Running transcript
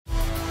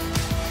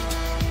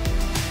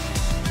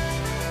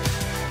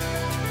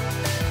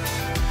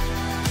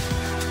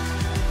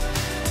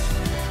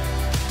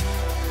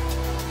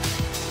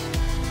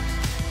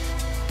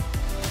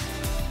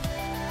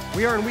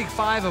We are in week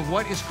 5 of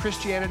What is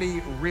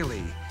Christianity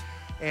Really?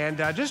 And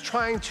just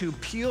trying to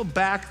peel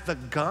back the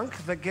gunk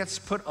that gets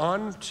put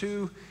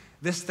onto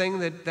this thing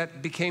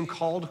that became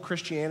called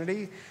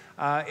Christianity.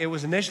 It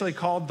was initially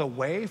called the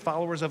Way,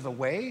 followers of the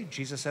Way.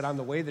 Jesus said, I'm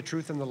the way, the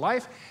truth, and the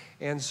life.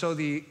 And so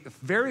the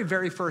very,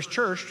 very first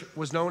church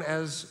was known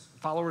as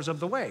followers of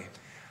the Way.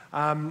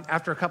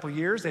 After a couple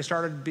years, they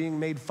started being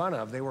made fun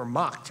of. They were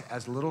mocked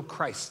as little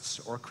Christs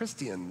or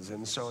Christians.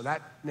 And so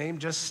that name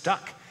just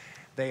stuck.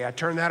 They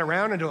turned that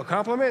around into a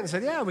compliment and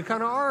said, yeah, we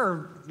kind of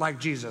are like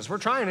Jesus. We're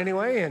trying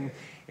anyway.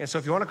 And so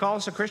if you want to call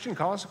us a Christian,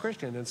 call us a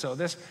Christian. And so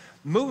this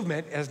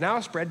movement has now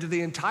spread to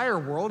the entire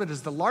world. It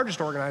is the largest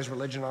organized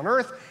religion on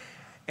earth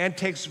and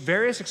takes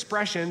various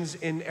expressions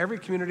in every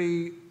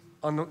community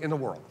in the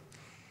world.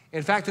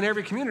 In fact, in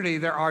every community,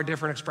 there are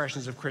different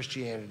expressions of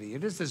Christianity.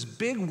 It is this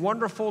big,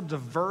 wonderful,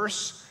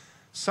 diverse,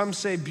 some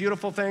say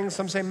beautiful thing,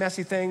 some say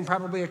messy thing,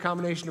 probably a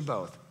combination of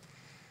both.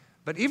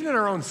 But even in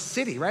our own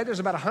city, right,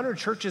 there's about 100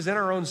 churches in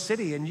our own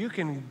city, and you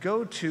can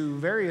go to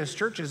various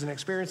churches and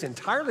experience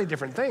entirely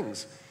different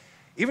things.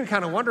 Even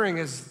kind of wondering,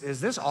 is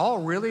this all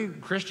really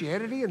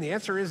Christianity? And the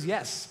answer is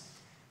yes.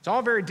 It's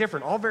all very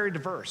different, all very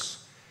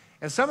diverse.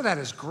 And some of that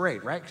is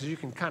great, right? Because you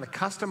can kind of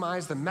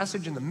customize the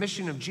message and the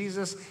mission of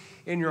Jesus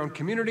in your own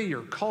community,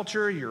 your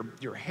culture,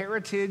 your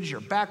heritage,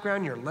 your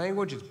background, your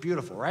language. It's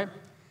beautiful, right?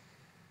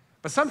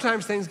 But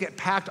sometimes things get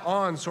packed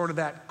on sort of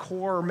that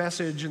core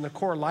message and the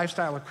core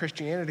lifestyle of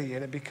Christianity,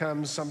 and it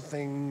becomes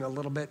something a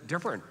little bit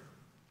different.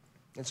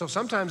 And so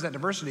sometimes that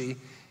diversity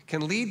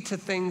can lead to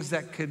things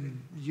that could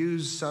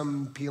use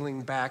some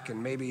peeling back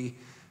and maybe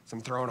some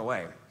throwing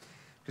away.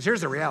 Because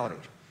here's the reality.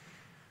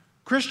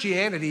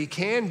 Christianity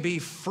can be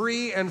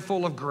free and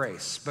full of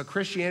grace, but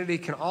Christianity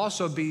can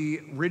also be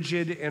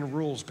rigid and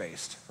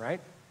rules-based, right?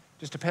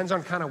 Just depends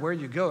on kind of where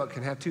you go. It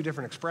can have two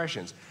different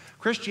expressions.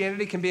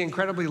 Christianity can be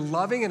incredibly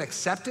loving and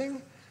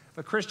accepting,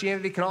 but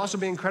Christianity can also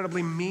be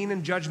incredibly mean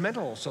and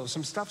judgmental, so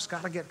some stuff's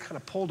got to get kind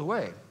of pulled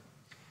away.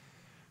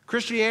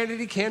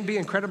 Christianity can be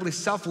incredibly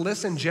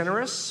selfless and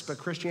generous, but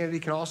Christianity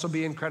can also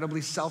be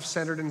incredibly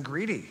self-centered and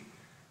greedy.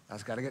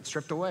 That's got to get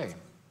stripped away.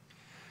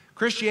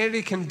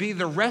 Christianity can be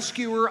the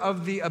rescuer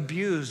of the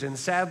abused, and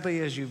sadly,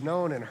 as you've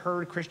known and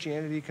heard,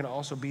 Christianity can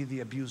also be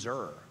the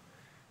abuser.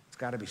 It's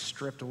got to be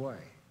stripped away.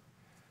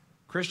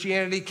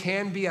 Christianity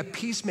can be a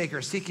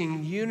peacemaker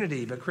seeking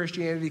unity, but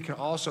Christianity can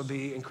also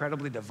be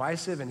incredibly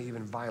divisive and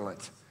even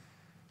violent.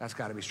 That's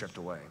got to be stripped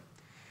away.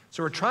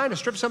 So we're trying to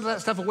strip some of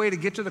that stuff away to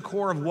get to the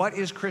core of what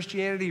is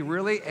Christianity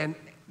really, and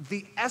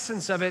the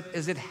essence of it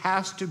is it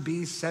has to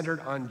be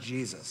centered on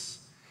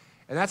Jesus.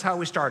 And that's how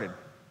we started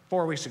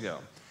 4 weeks ago.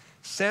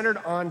 Centered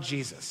on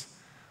Jesus.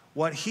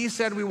 What he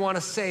said we want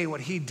to say,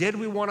 what he did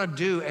we want to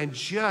do, and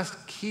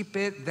just keep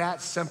it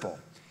that simple.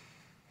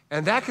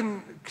 And that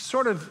can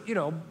sort of,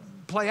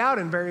 play out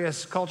in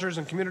various cultures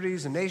and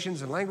communities and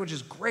nations and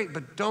languages, great,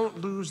 but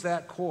don't lose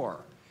that core.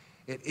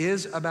 It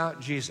is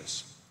about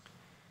Jesus.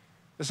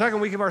 The second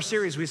week of our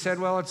series, we said,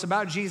 well, it's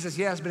about Jesus,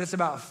 yes, but it's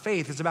about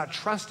faith. It's about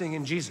trusting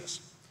in Jesus.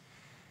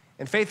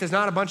 And faith is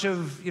not a bunch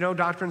of,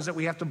 doctrines that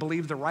we have to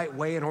believe the right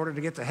way in order to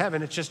get to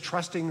heaven. It's just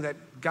trusting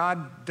that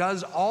God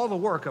does all the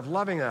work of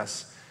loving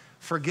us,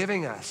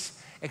 forgiving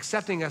us,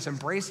 accepting us,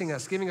 embracing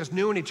us, giving us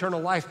new and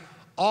eternal life,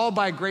 all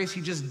by grace. He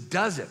just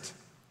does it.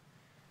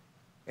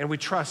 And we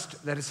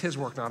trust that it's his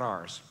work, not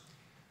ours.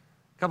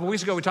 A couple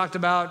weeks ago, we talked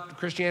about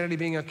Christianity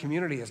being a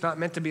community. It's not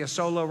meant to be a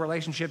solo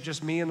relationship,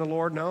 just me and the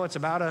Lord. No, it's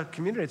about a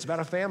community. It's about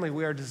a family.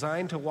 We are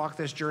designed to walk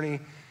this journey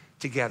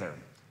together,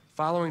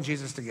 following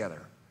Jesus together.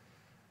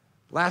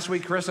 Last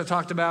week, Carissa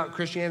talked about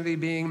Christianity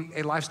being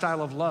a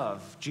lifestyle of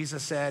love.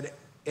 Jesus said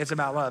it's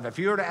about love. If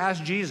you were to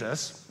ask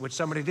Jesus, which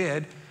somebody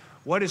did,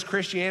 what is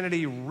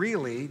Christianity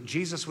really?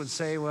 Jesus would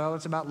say, well,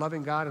 it's about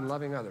loving God and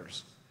loving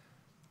others.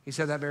 He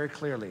said that very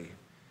clearly.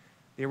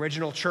 The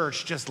original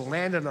church just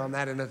landed on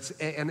that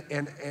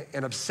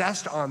and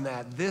obsessed on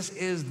that. This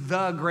is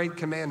the great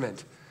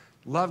commandment.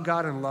 Love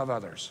God and love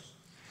others.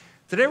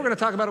 Today we're going to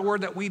talk about a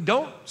word that we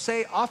don't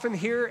say often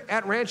here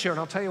at Rancho, and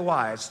I'll tell you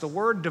why. It's the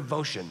word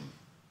devotion.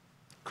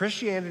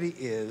 Christianity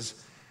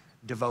is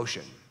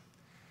devotion.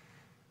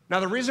 Now,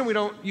 the reason we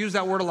don't use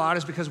that word a lot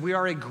is because we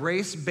are a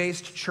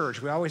grace-based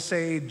church. We always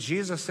say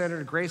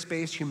Jesus-centered,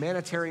 grace-based,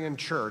 humanitarian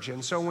church.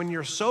 And so when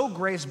you're so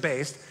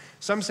grace-based,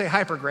 some say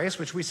hyper-grace,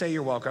 which we say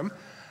you're welcome.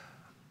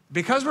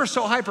 Because we're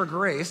so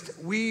hyper-graced,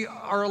 we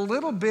are a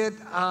little bit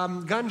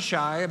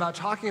gun-shy about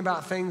talking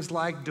about things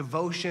like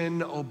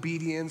devotion,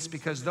 obedience,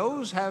 because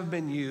those have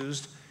been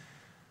used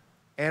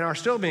and are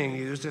still being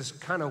used as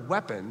kind of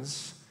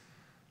weapons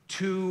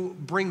to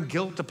bring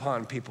guilt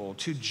upon people,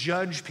 to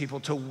judge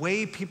people, to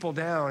weigh people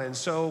down. And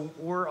so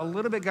we're a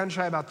little bit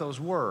gun-shy about those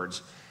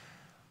words.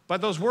 But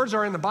those words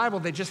are in the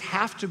Bible. They just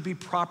have to be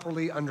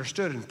properly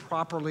understood and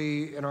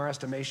properly, in our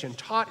estimation,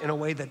 taught in a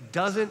way that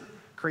doesn't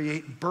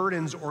create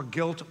burdens or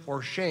guilt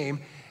or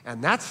shame.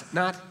 And that's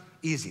not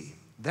easy.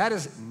 That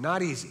is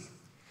not easy.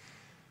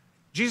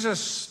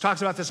 Jesus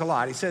talks about this a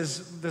lot. He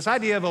says this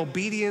idea of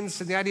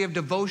obedience and the idea of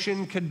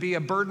devotion could be a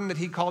burden that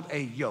he called a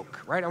yoke,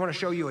 right? I want to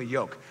show you a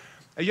yoke.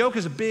 A yoke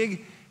is a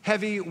big,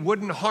 heavy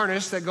wooden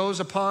harness that goes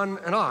upon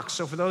an ox.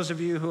 So for those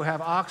of you who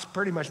have ox,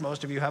 pretty much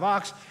most of you have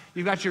ox,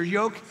 you've got your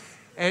yoke,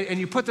 and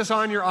you put this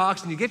on your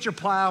ox, and you get your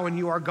plow, and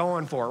you are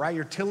going for it, right?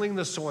 You're tilling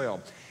the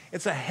soil.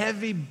 It's a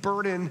heavy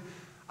burden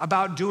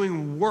about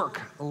doing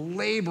work,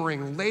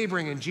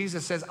 laboring, and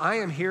Jesus says, I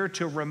am here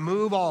to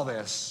remove all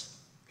this.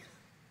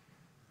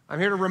 I'm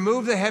here to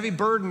remove the heavy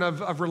burden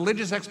of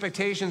religious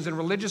expectations and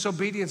religious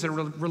obedience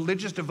and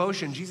religious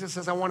devotion. Jesus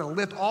says, I want to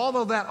lift all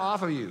of that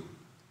off of you.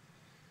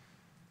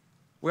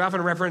 We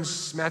often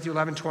reference Matthew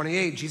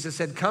 11:28. Jesus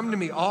said, come to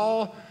me,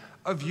 all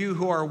of you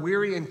who are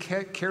weary and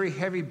carry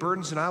heavy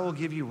burdens, and I will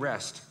give you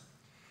rest.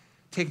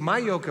 Take my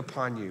yoke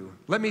upon you.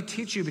 Let me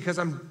teach you, because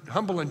I'm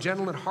humble and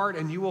gentle at heart,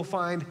 and you will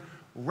find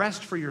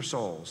rest for your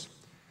souls.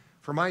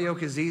 For my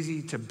yoke is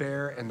easy to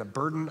bear, and the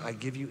burden I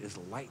give you is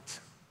light.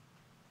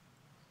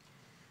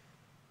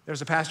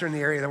 There's a pastor in the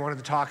area that wanted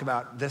to talk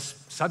about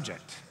this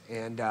subject.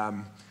 And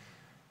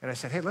I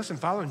said, hey, listen,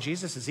 following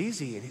Jesus is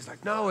easy. And he's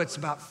like, no, it's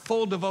about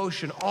full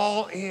devotion,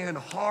 all in,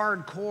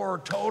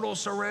 hardcore, total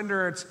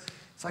surrender. It's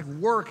like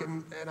work.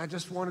 And I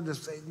just wanted to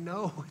say,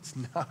 no, it's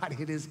not.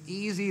 It is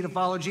easy to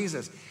follow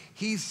Jesus.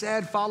 He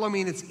said, follow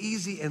me, and it's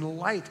easy and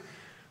light.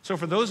 So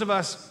for those of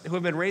us who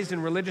have been raised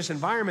in religious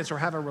environments or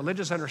have a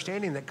religious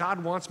understanding that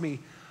God wants me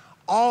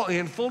all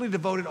in, fully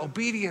devoted,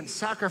 obedient,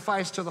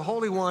 sacrifice to the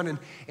Holy One,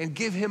 and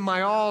give him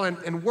my all,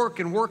 and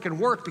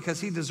work because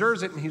he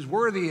deserves it and he's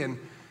worthy. And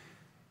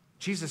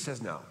Jesus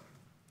says no.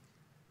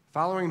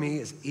 Following me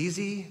is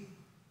easy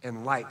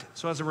and light.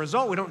 So as a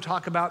result, we don't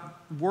talk about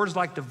words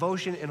like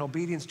devotion and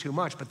obedience too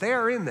much, but they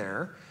are in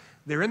there.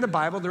 They're in the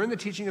Bible. They're in the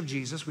teaching of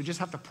Jesus. We just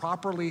have to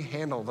properly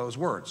handle those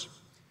words.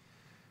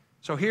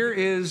 So here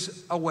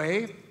is a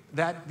way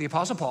that the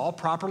Apostle Paul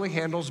properly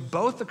handles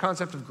both the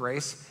concept of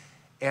grace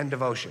and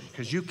devotion,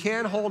 because you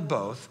can hold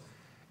both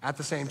at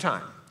the same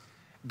time.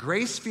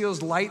 Grace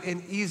feels light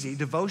and easy.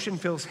 Devotion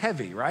feels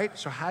heavy, right?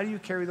 So how do you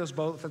carry those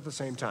both at the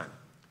same time?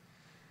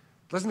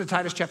 Listen to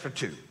Titus chapter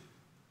 2.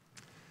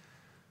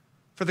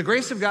 For the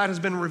grace of God has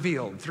been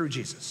revealed through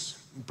Jesus,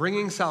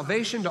 bringing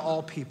salvation to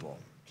all people.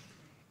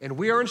 And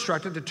we are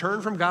instructed to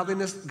turn from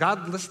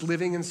godless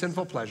living and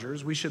sinful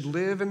pleasures. We should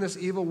live in this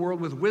evil world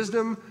with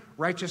wisdom,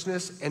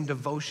 righteousness, and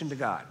devotion to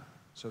God.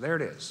 So there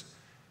it is.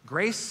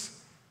 Grace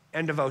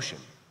and devotion.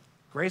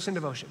 Grace and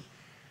devotion.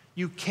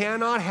 You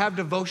cannot have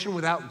devotion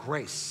without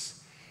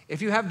grace.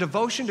 If you have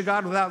devotion to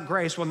God without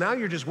grace, well, now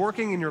you're just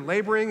working and you're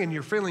laboring and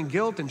you're feeling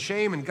guilt and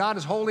shame, and God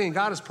is holy and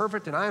God is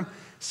perfect and I'm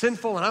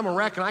sinful and I'm a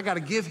wreck and I got to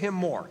give him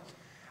more.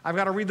 I've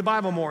got to read the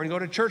Bible more and go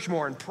to church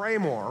more and pray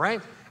more,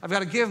 right? I've got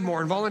to give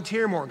more and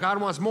volunteer more.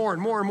 God wants more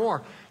and more and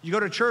more. You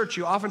go to church,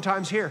 you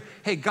oftentimes hear,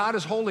 hey, God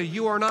is holy,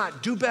 you are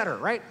not, do better,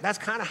 right? That's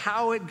kind of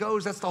how it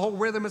goes. That's the whole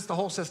rhythm, it's the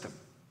whole system.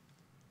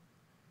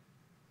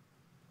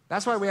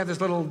 That's why we have this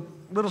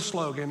little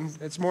slogan.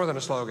 It's more than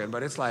a slogan,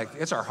 but it's like,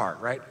 it's our heart,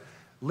 right?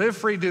 Live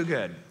free, do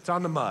good. It's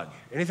on the mug.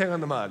 Anything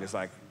on the mug is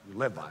like,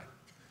 live by.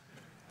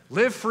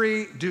 Live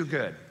free, do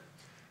good.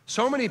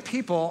 So many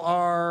people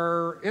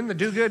are in the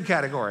do good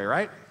category,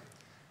 right?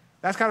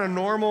 That's kind of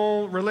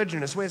normal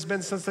religion. It's the way it's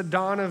been since the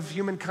dawn of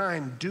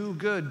humankind. Do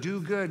good, do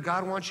good.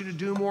 God wants you to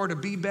do more, to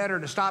be better,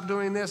 to stop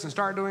doing this and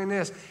start doing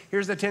this.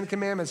 Here's the 10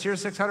 commandments.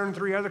 Here's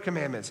 603 other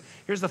commandments.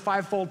 Here's the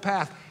fivefold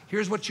path.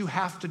 Here's what you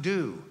have to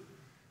do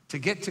to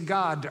get to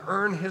God, to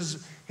earn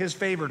his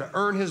favor, to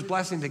earn his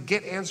blessing, to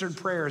get answered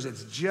prayers.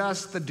 It's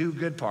just the do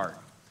good part.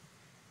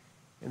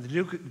 And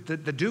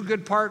the do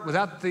good part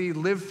without the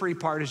live free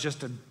part is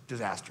just a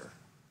disaster.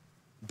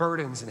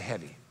 Burdens and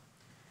heavy.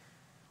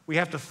 We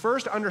have to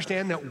first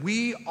understand that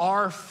we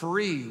are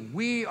free.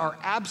 We are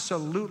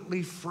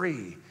absolutely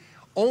free.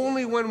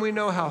 Only when we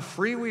know how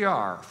free we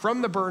are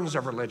from the burdens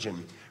of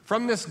religion,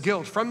 from this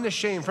guilt, from this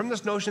shame, from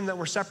this notion that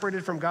we're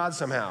separated from God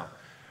somehow,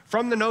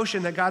 from the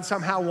notion that God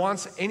somehow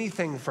wants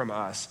anything from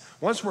us.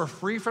 Once we're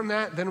free from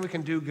that, then we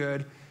can do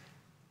good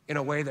in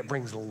a way that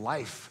brings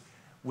life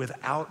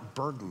without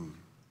burden.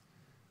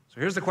 So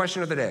here's the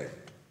question of the day.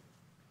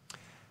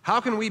 How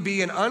can we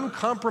be an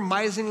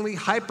uncompromisingly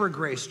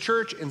hyper-grace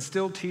church and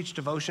still teach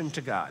devotion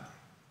to God?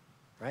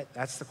 Right?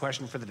 That's the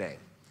question for the day.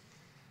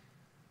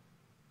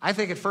 I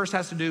think it first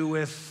has to do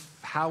with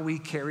how we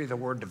carry the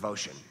word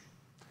devotion.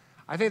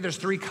 I think there's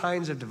three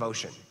kinds of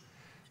devotion.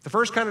 The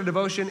first kind of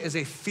devotion is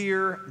a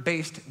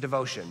fear-based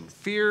devotion.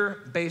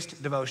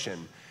 Fear-based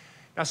devotion.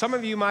 Now, some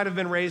of you might have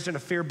been raised in a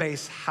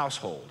fear-based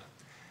household.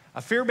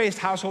 A fear-based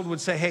household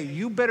would say, hey,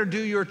 you better do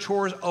your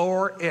chores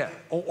or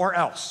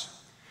else.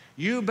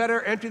 You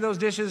better empty those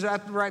dishes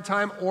at the right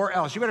time or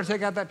else. You better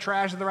take out that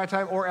trash at the right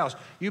time or else.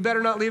 You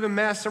better not leave a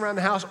mess around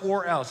the house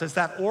or else. It's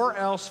that or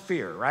else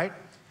fear, right?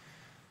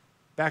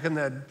 Back in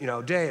the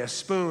day, a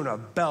spoon, a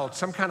belt,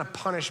 some kind of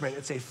punishment.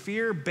 It's a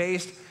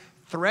fear-based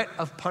threat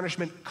of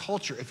punishment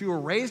culture. If you were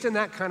raised in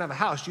that kind of a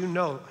house, you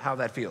know how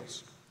that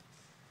feels.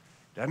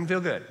 Doesn't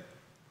feel good.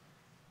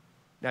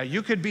 Now,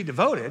 you could be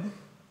devoted.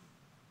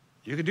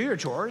 You could do your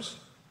chores.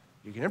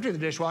 You can empty the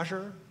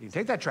dishwasher. You can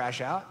take that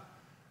trash out.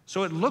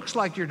 So it looks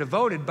like you're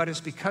devoted, but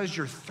it's because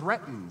you're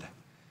threatened.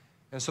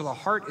 And so the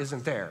heart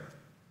isn't there.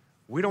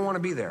 We don't want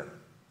to be there.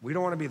 We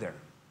don't want to be there.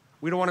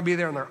 We don't want to be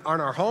there in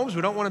our homes.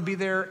 We don't want to be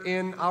there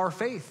in our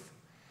faith.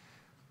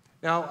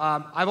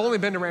 Now, I've only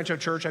been to Rancho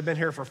Church. I've been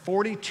here for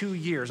 42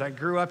 years. I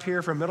grew up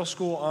here from middle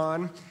school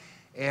on,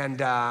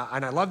 and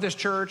I love this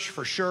church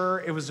for sure.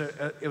 It was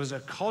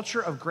a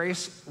culture of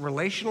grace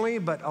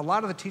relationally, but a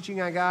lot of the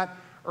teaching I got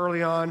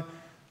early on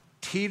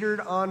teetered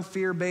on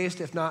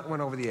fear-based, if not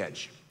went over the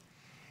edge.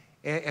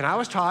 And I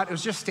was taught, it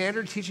was just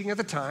standard teaching at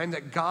the time,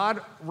 that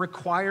God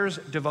requires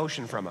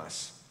devotion from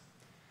us.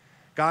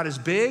 God is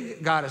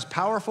big, God is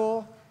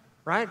powerful,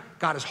 right?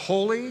 God is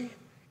holy,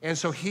 and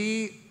so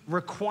he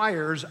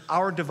requires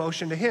our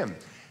devotion to him.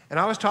 And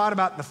I was taught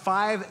about the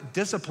 5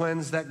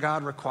 disciplines that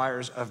God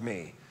requires of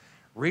me.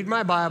 Read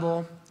my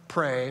Bible,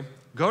 pray,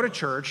 go to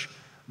church,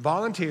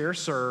 volunteer,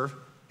 serve,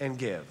 and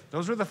give.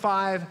 Those were the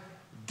 5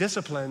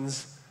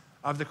 disciplines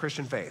of the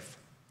Christian faith.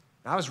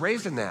 I was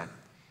raised in that.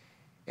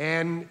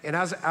 And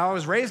as I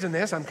was raised in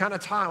this, I'm kind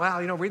of taught,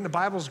 well, reading the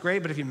Bible is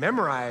great, but if you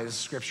memorize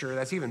Scripture,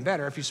 that's even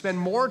better. If you spend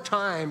more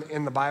time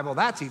in the Bible,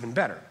 that's even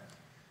better.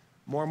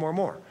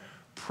 More.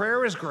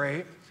 Prayer is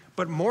great,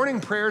 but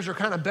morning prayers are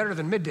kind of better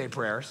than midday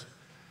prayers.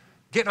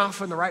 Getting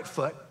off on the right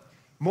foot.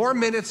 More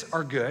minutes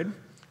are good.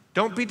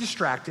 Don't be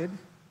distracted.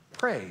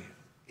 Pray.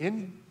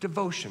 In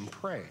devotion,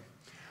 pray.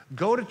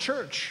 Go to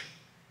church.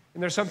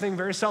 And there's something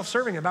very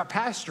self-serving about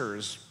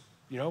pastors,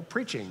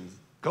 preaching.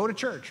 Go to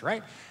church,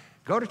 right?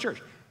 Go to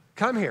church.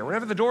 Come here.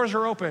 Whenever the doors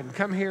are open,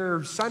 come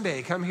here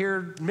Sunday, come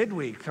here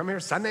midweek, come here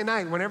Sunday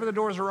night. Whenever the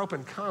doors are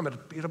open, come.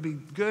 It'll be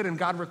good, and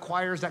God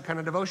requires that kind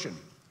of devotion.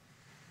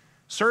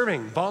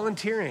 Serving,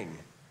 volunteering,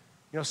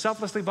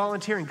 selflessly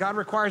volunteering. God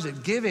requires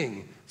it.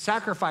 Giving,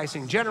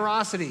 sacrificing,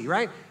 generosity,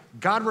 right?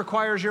 God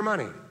requires your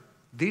money.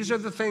 These are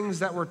the things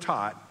that were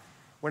taught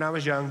when I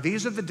was young.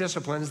 These are the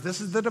disciplines.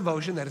 This is the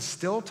devotion that is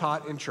still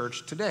taught in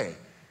church today.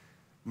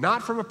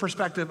 Not from a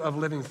perspective of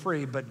living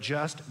free, but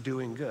just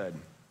doing good.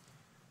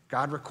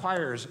 God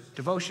requires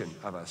devotion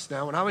of us.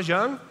 Now, when I was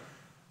young,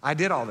 I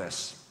did all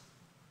this.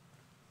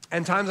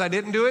 And times I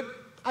didn't do it,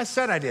 I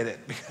said I did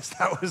it because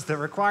that was the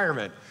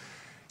requirement.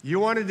 You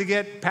wanted to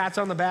get pats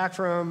on the back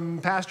from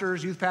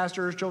pastors, youth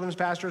pastors, children's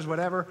pastors,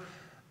 whatever.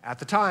 At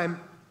the time,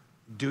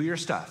 do your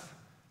stuff.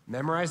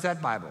 Memorize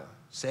that Bible.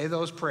 Say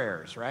those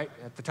prayers, right?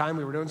 At the time,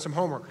 we were doing some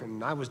homework,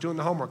 and I was doing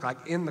the homework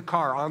like in the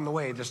car on the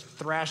way, just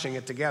thrashing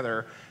it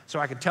together so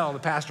I could tell the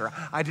pastor,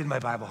 I did my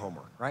Bible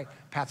homework, right?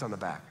 Pats on the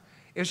back.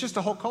 It's just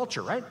the whole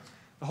culture, right?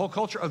 The whole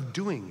culture of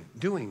doing.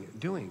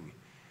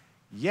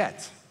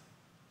 Yet,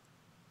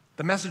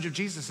 the message of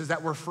Jesus is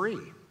that we're free.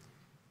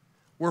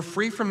 We're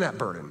free from that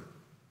burden.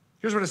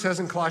 Here's what it says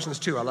in Colossians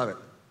 2. I love it.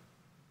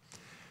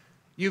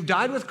 You've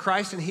died with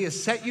Christ, and he has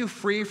set you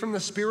free from the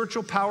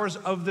spiritual powers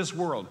of this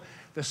world.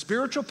 The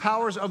spiritual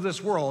powers of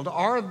this world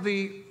are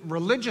the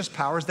religious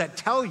powers that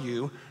tell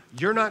you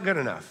you're not good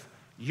enough.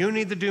 You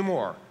need to do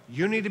more.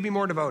 You need to be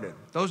more devoted.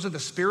 Those are the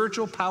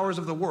spiritual powers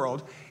of the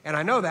world, and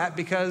I know that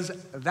because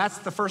that's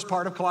the first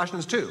part of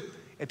Colossians 2.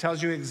 It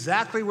tells you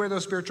exactly where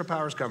those spiritual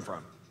powers come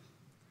from.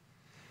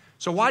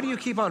 So why do you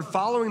keep on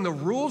following the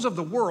rules of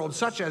the world,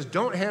 such as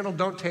don't handle,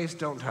 don't taste,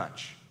 don't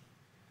touch?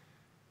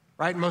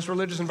 Right? In most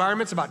religious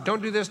environments, about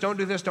don't do this, don't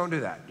do this, don't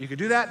do that. You could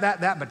do that,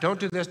 but don't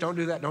do this, don't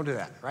do that, don't do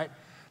that, right?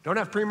 Don't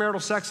have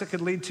premarital sex that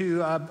could lead to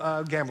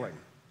gambling.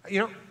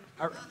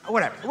 Or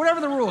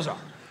whatever the rules are.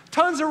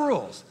 Tons of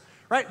rules.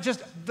 Right?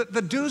 Just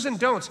the do's and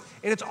don'ts.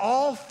 And it's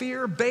all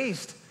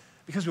fear-based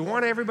because we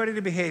want everybody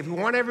to behave. We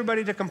want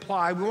everybody to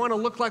comply. We want to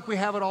look like we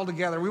have it all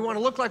together. We want to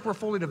look like we're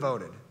fully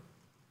devoted.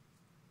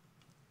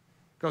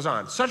 Goes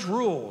on. Such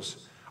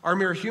rules are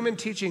mere human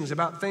teachings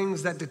about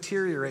things that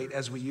deteriorate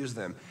as we use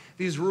them.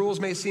 These rules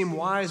may seem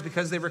wise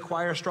because they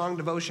require strong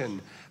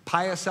devotion,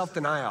 pious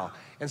self-denial,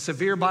 and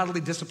severe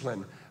bodily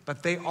discipline,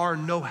 but they are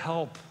no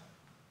help.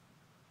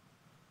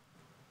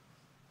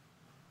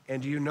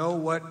 And do you know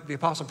what the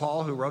Apostle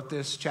Paul, who wrote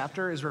this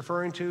chapter, is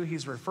referring to?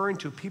 He's referring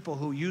to people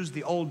who use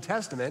the Old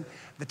Testament,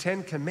 the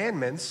 10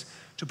 Commandments,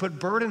 to put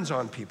burdens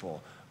on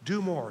people.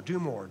 Do more, do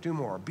more, do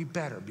more. Be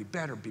better, be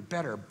better, be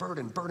better.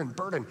 Burden, burden,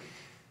 burden.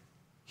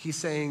 He's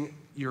saying,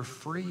 you're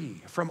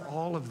free from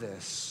all of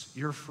this.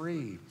 You're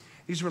free.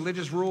 These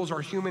religious rules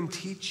are human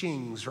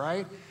teachings,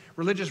 right?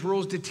 Religious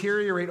rules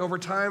deteriorate over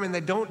time, and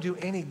they don't do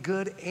any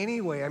good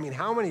anyway. I mean,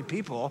 how many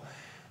people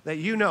that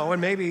you know,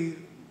 and maybe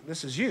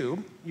this is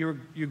you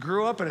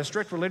grew up in a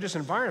strict religious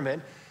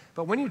environment,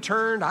 but when you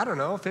turned,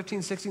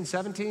 15, 16,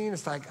 17,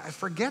 it's like, I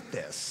forget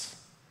this,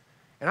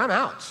 and I'm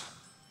out.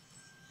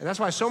 And that's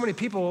why so many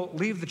people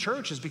leave the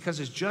church, is because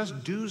it's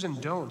just do's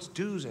and don'ts,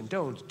 do's and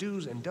don'ts,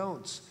 do's and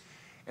don'ts.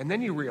 And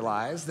then you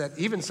realize that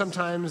even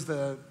sometimes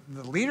the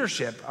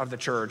leadership of the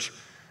church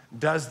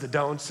does the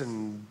don'ts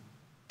and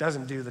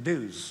doesn't do the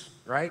do's,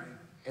 right?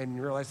 And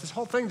you realize this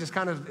whole thing just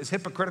kind of is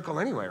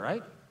hypocritical anyway,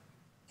 right?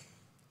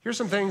 Here's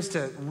some things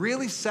to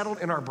really settle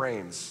in our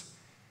brains.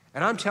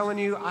 And I'm telling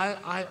you,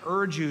 I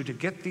urge you to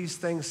get these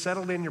things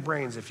settled in your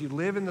brains. If you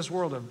live in this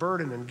world of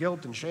burden and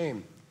guilt and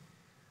shame,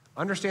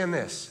 understand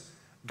this.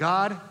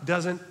 God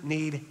doesn't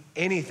need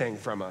anything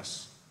from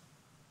us.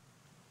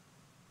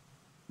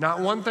 Not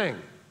one thing.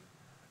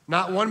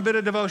 Not one bit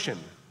of devotion.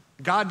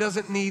 God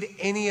doesn't need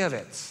any of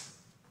it.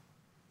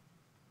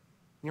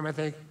 You might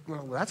think,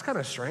 well, that's kind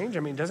of strange.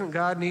 I mean, doesn't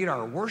God need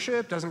our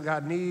worship? Doesn't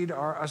God need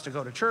us to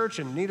go to church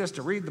and need us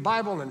to read the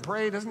Bible and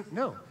pray?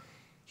 No,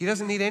 he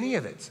doesn't need any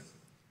of it.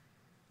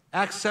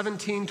 Acts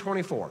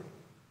 17:24.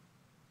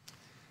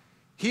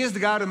 He is the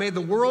God who made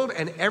the world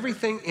and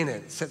everything in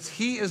it. Since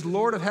he is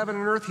Lord of heaven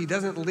and earth, he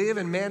doesn't live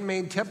in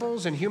man-made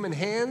temples and human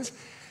hands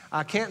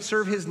can't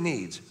serve his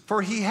needs,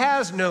 for he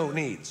has no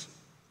needs.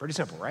 Pretty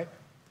simple, right?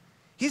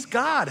 He's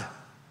God.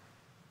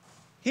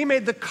 He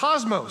made the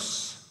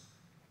cosmos.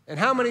 And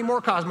how many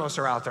more cosmos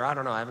are out there? I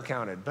don't know, I haven't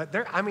counted. But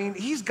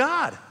he's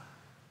God.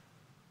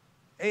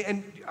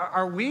 And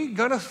are we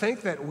gonna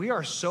think that we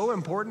are so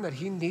important that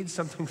he needs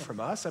something from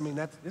us? I mean,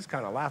 it's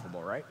kind of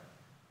laughable, right?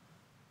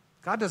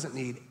 God doesn't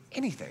need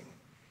anything.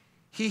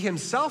 He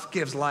himself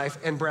gives life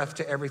and breath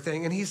to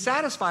everything, and he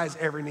satisfies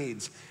every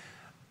needs.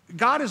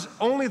 God is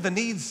only the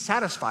needs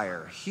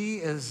satisfier. He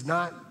is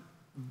not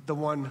the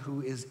one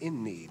who is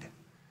in need.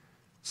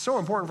 So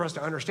important for us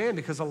to understand,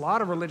 because a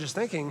lot of religious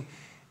thinking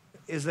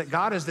is that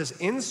God is this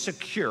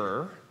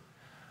insecure,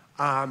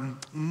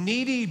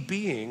 needy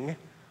being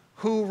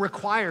who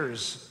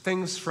requires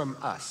things from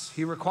us.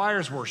 He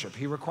requires worship.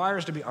 He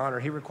requires to be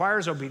honored. He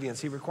requires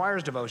obedience. He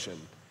requires devotion.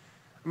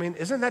 I mean,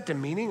 isn't that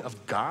demeaning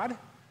of God?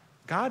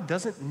 God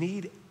doesn't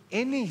need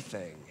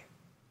anything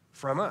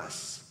from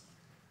us.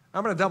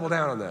 I'm going to double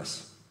down on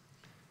this.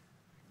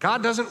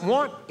 God doesn't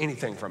want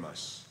anything from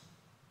us.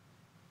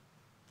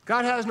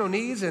 God has no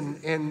needs,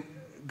 and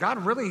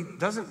God really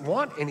doesn't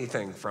want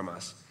anything from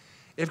us.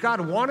 If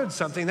God wanted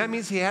something, that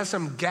means he has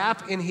some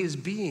gap in his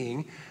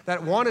being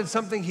that wanted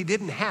something he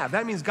didn't have.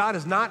 That means God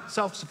is not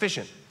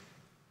self-sufficient.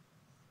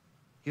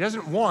 He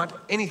doesn't want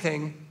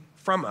anything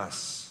from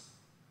us.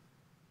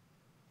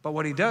 But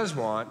what he does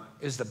want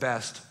is the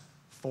best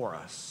for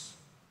us.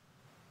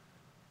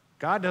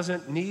 God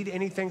doesn't need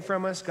anything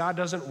from us. God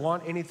doesn't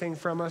want anything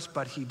from us,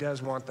 but he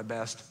does want the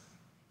best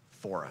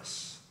for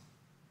us.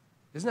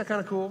 Isn't that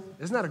kind of cool?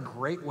 Isn't that a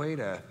great way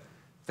to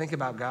think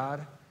about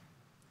God?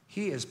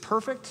 He is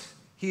perfect.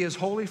 He is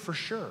holy for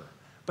sure,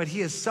 but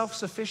he is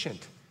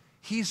self-sufficient.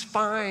 He's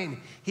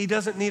fine. He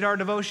doesn't need our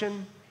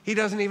devotion. He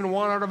doesn't even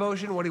want our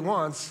devotion. What he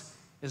wants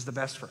is the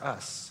best for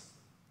us.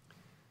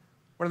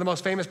 One of the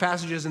most famous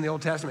passages in the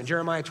Old Testament,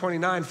 Jeremiah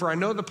 29, "For I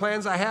know the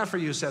plans I have for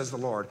you, says the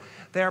Lord.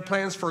 They are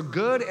plans for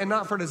good and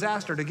not for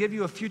disaster, to give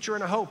you a future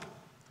and a hope."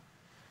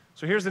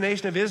 So here's the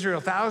nation of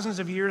Israel thousands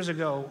of years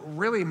ago,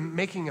 really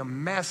making a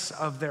mess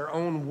of their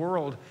own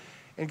world.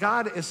 And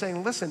God is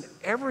saying, listen,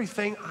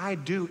 everything I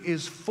do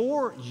is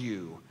for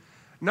you,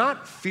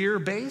 not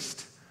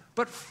fear-based,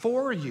 but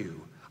for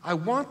you. I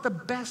want the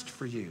best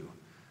for you.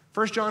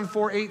 1 John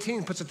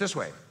 4:18 puts it this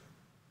way.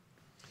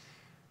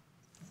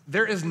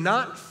 There is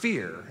not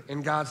fear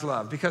in God's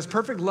love, because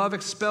perfect love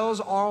expels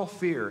all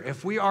fear.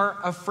 If we are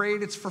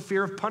afraid, it's for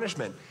fear of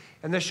punishment.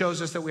 And this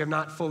shows us that we have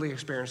not fully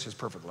experienced his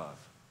perfect love.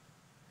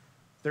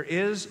 There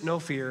is no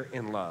fear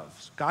in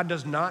love. God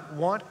does not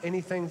want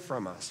anything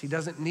from us. He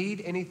doesn't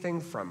need anything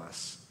from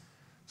us.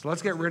 So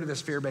let's get rid of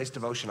this fear-based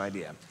devotion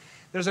idea.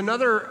 There's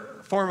another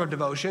form of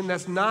devotion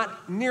that's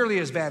not nearly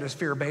as bad as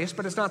fear-based,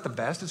 but it's not the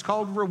best. It's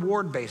called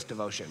reward-based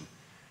devotion.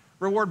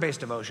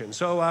 Reward-based devotion.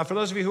 So for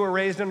those of you who are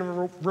raised in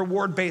a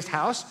reward-based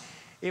house,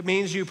 it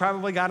means you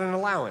probably got an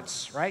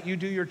allowance, right? You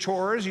do your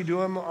chores, you do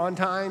them on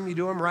time, you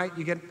do them right,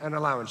 you get an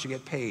allowance, you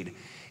get paid.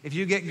 If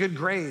you get good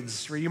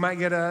grades, or you might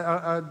get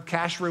a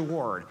cash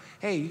reward.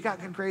 Hey, you got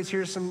good grades,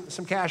 here's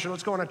some cash, or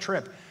let's go on a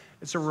trip.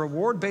 It's a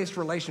reward-based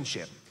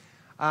relationship.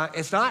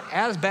 It's not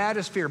as bad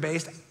as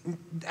fear-based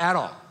at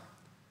all,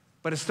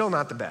 but it's still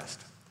not the best.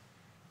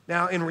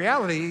 Now, in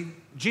reality,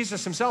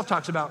 Jesus himself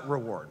talks about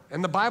reward,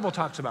 and the Bible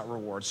talks about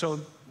reward. So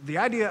the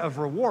idea of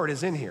reward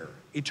is in here,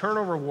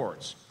 eternal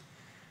rewards.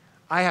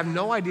 I have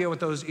no idea what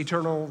those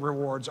eternal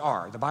rewards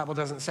are. The Bible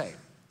doesn't say.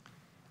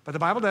 But the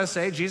Bible does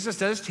say, Jesus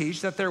does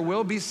teach that there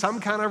will be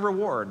some kind of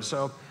reward.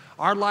 So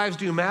our lives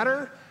do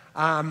matter,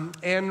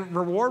 and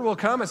reward will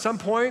come at some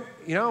point.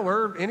 You know,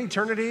 we're in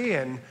eternity,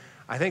 and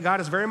I think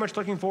God is very much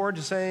looking forward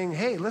to saying,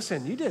 hey,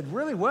 listen, you did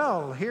really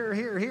well here,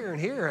 here, here,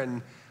 and here,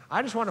 and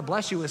I just want to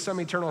bless you with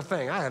some eternal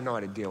thing. I have no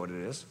idea what it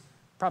is.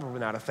 Probably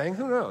not a thing.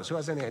 Who knows? Who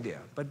has any idea?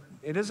 But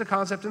it is a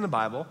concept in the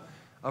Bible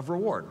of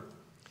reward.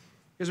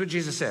 Here's what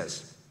Jesus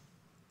says.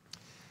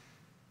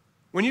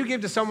 When you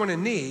give to someone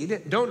in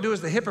need, don't do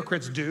as the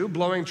hypocrites do,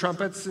 blowing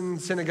trumpets in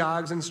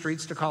synagogues and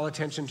streets to call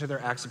attention to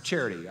their acts of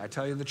charity. I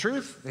tell you the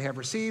truth, they have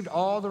received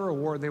all the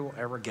reward they will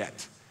ever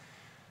get.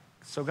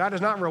 So God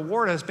does not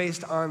reward us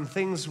based on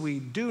things we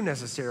do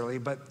necessarily,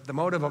 but the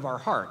motive of our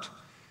heart.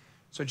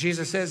 So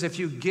Jesus says, if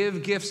you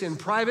give gifts in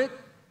private,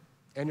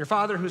 and your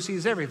Father who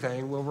sees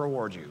everything will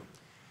reward you.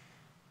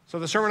 So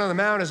the Sermon on the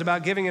Mount is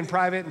about giving in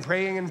private and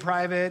praying in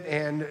private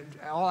and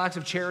all acts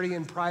of charity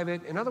in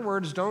private. In other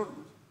words, don't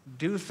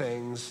do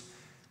things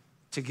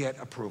to get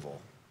approval.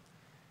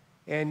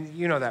 And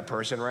you know that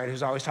person, right,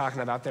 who's always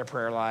talking about their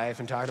prayer life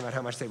and talking about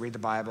how much they read the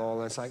Bible.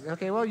 And it's like,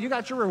 okay, well, you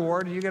got your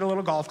reward. You get a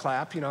little golf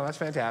clap. You know, that's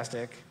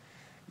fantastic.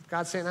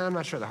 God's saying, I'm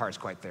not sure the heart's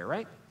quite there,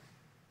 right?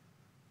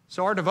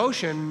 So our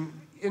devotion,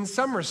 in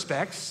some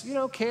respects,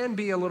 can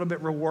be a little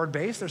bit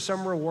reward-based. There's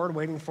some reward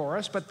waiting for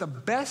us, but the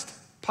best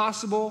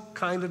possible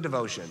kind of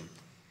devotion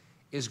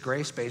is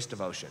grace-based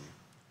devotion.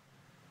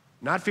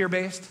 Not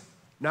fear-based,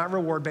 not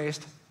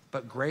reward-based,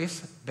 but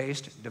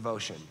grace-based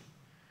devotion,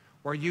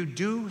 where you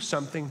do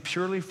something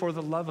purely for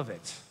the love of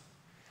it.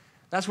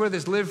 That's where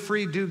this live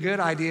free, do good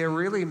idea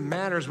really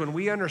matters, when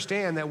we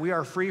understand that we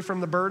are free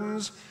from the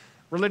burdens,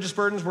 religious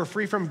burdens. We're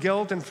free from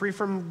guilt and free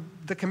from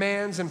the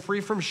commands and free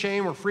from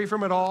shame. We're free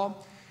from it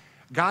all.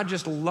 God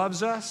just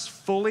loves us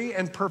fully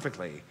and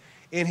perfectly.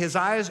 In his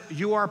eyes,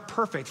 you are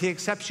perfect. He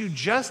accepts you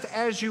just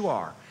as you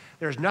are.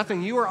 There's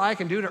nothing you or I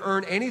can do to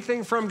earn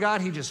anything from God.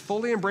 He just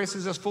fully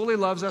embraces us, fully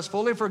loves us,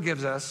 fully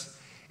forgives us,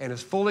 and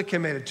is fully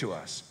committed to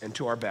us and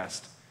to our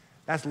best.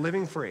 That's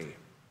living free.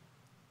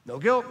 No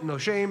guilt, no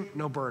shame,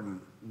 no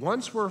burden.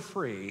 Once we're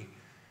free,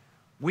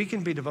 we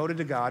can be devoted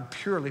to God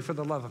purely for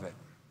the love of it.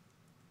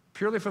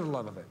 Purely for the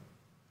love of it.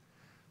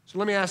 So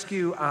let me ask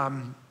you,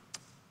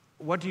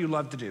 what do you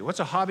love to do?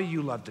 What's a hobby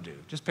you love to do?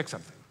 Just pick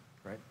something,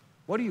 right?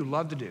 What do you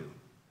love to do?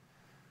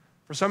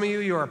 For some of you,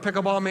 you are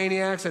pickleball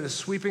maniacs that is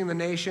sweeping the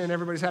nation.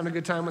 Everybody's having a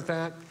good time with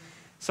that.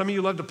 Some of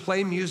you love to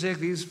play music.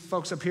 These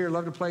folks up here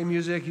love to play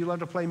music. You love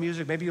to play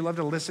music. Maybe you love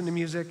to listen to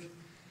music.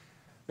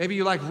 Maybe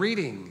you like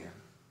reading.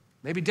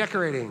 Maybe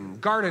decorating,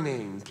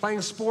 gardening,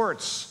 playing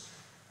sports,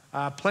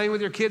 playing with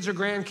your kids or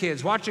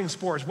grandkids, watching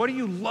sports. What do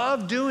you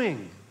love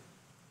doing?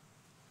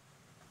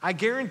 I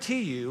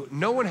guarantee you,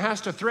 no one has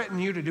to threaten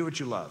you to do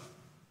what you love,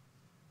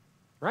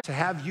 right? To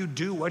have you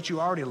do what you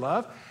already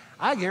love.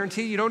 I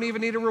guarantee you don't even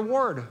need a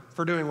reward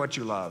for doing what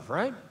you love,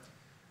 right?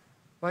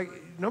 Like,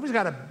 nobody's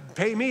got to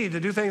pay me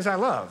to do things I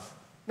love.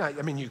 Now,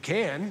 I mean, you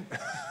can,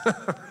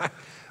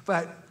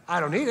 but I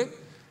don't need it.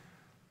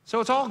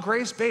 So it's all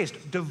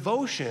grace-based.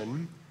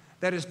 Devotion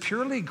that is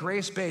purely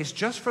grace-based,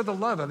 just for the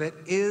love of it,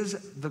 is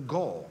the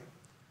goal.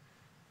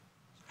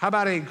 How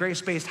about a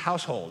grace-based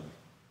household,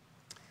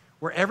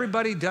 where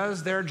everybody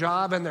does their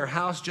job in their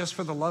house just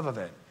for the love of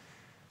it?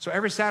 So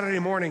every Saturday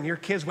morning, your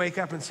kids wake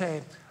up and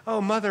say, "Oh,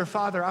 mother,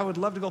 father, I would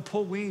love to go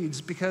pull weeds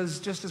because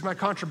just as my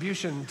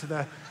contribution to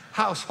the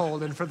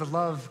household and for the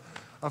love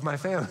of my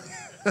family."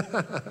 All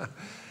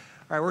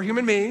right, we're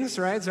human beings,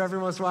 right? So every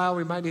once in a while,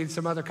 we might need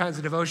some other kinds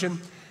of devotion.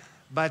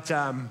 But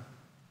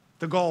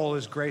the goal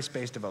is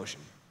grace-based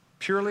devotion,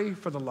 purely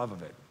for the love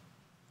of it.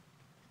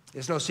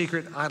 It's no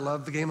secret, I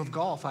love the game of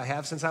golf. I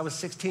have since I was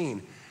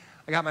 16.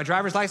 I got my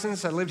driver's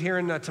license. I lived here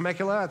in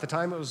Temecula. At the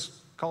time, it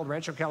was called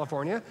Rancho,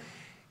 California.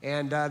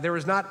 And there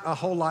was not a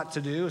whole lot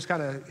to do. It was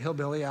kind of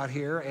hillbilly out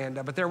here.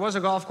 But there was a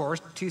golf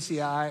course,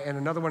 TCI, and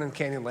another one in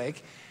Canyon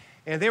Lake.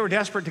 And they were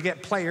desperate to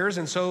get players.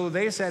 And so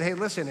they said, "Hey,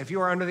 listen, if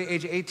you are under the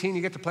age of 18,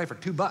 you get to play for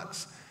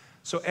 $2.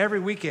 So every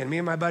weekend, me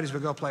and my buddies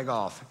would go play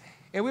golf.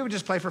 And we would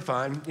just play for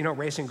fun,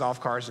 racing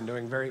golf cars and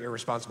doing very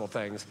irresponsible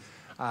things,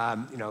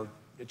 a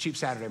cheap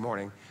Saturday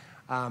morning.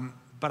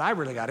 But I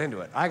really got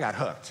into it. I got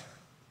hooked.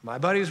 My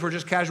buddies were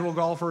just casual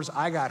golfers.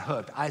 I got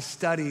hooked. I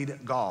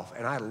studied golf,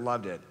 and I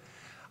loved it.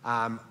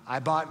 I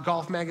bought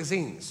golf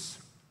magazines.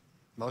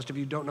 Most of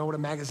you don't know what a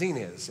magazine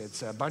is.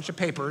 It's a bunch of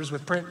papers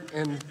with print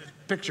and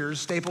pictures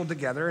stapled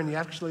together, and you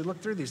actually look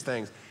through these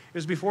things. It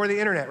was before the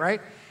internet, right?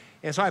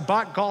 And so I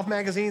bought golf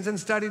magazines and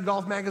studied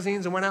golf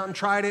magazines and went out and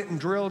tried it and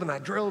drilled and I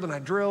drilled and I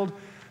drilled.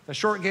 The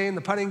short game,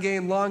 the putting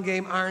game, long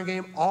game, iron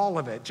game, all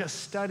of it. Just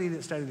studied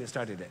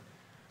it.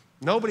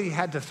 Nobody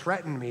had to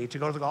threaten me to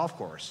go to the golf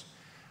course.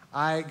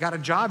 I got a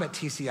job at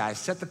TCI,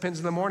 set the pins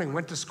in the morning,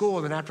 went to school,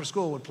 and then after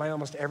school would play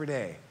almost every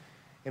day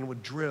and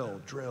would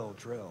drill.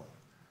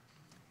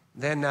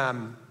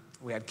 Then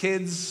we had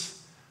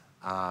kids.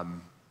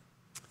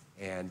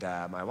 And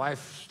my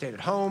wife stayed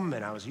at home,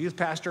 and I was a youth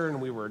pastor, and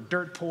we were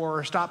dirt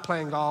poor, stopped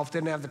playing golf,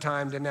 didn't have the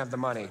time, didn't have the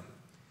money.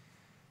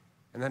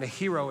 And then a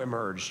hero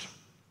emerged.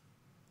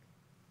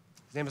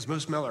 His name was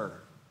Moose Miller,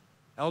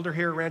 elder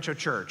here at Rancho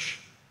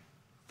Church,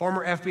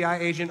 former FBI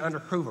agent under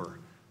Hoover,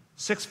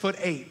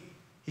 6'8".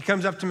 He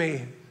comes up to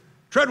me,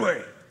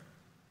 "Treadway,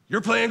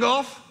 you're playing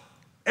golf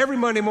every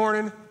Monday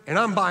morning, and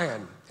I'm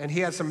buying." And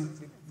he had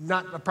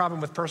not a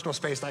problem with personal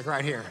space like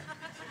right here.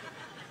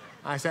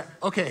 I said,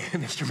 "Okay,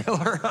 Mr.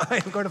 Miller,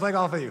 I'm going to play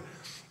golf with you."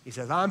 He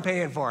says, "I'm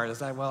paying for it." I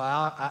said,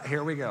 "Well,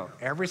 here we go."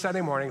 Every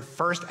Sunday morning,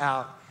 first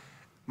out,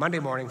 Monday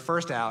morning,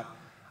 first out,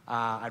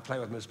 I'd play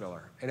with Moose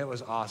Miller, and it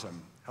was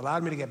awesome.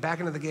 Allowed me to get back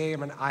into the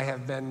game, and I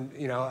have been,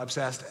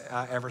 obsessed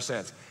ever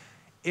since.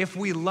 If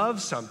we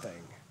love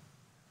something,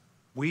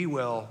 we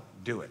will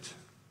do it.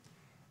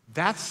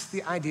 That's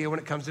the idea when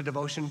it comes to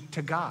devotion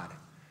to God.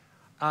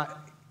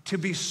 To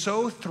be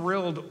so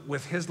thrilled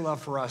with his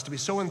love for us, to be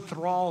so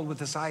enthralled with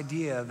this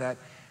idea that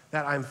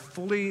I'm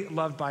fully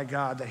loved by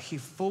God, that he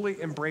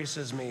fully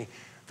embraces me,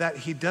 that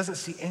he doesn't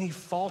see any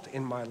fault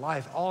in my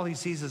life. All he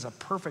sees is a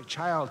perfect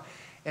child,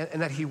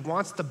 and that he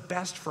wants the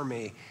best for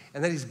me,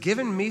 and that he's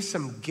given me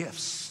some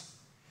gifts.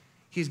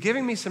 He's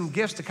giving me some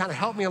gifts to kind of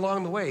help me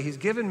along the way. He's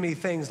given me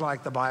things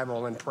like the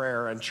Bible and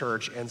prayer and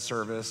church and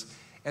service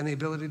and the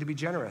ability to be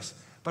generous,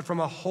 but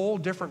from a whole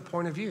different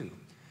point of view.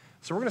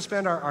 So we're going to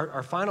spend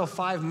our final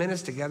 5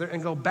 minutes together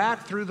and go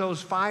back through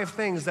those 5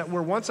 things that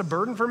were once a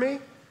burden for me.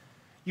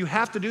 You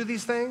have to do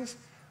these things.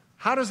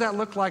 How does that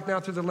look like now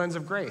through the lens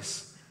of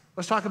grace?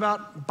 Let's talk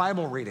about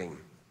Bible reading.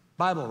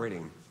 Bible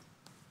reading.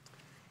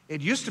 It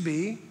used to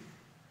be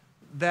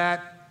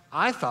that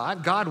I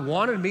thought God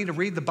wanted me to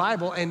read the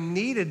Bible and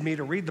needed me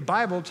to read the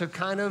Bible to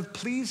kind of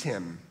please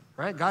him,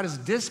 right? God is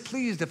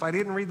displeased if I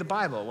didn't read the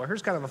Bible. Well,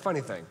 here's kind of a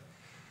funny thing.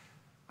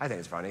 I think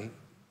it's funny.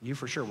 You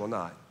for sure will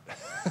not.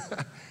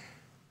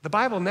 The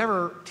Bible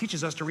never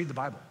teaches us to read the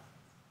Bible.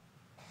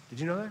 Did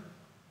you know that?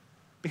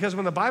 Because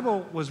when the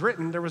Bible was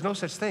written, there was no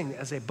such thing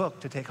as a book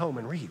to take home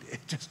and read. It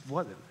just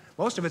wasn't.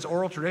 Most of it's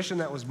oral tradition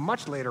that was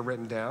much later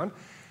written down.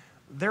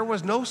 There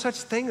was no such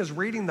thing as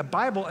reading the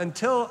Bible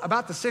until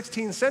about the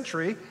 16th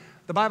century.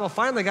 The Bible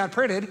finally got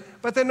printed,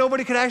 but then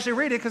nobody could actually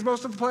read it because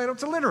most of the planet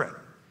was illiterate.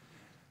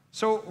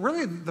 So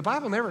really, the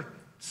Bible never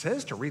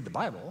says to read the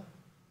Bible.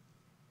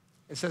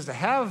 It says to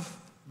have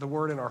the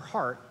word in our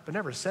heart, but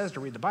never says to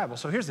read the Bible.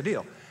 So here's the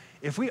deal.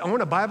 If we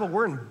own a Bible,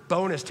 we're in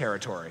bonus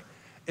territory.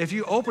 If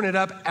you open it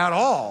up at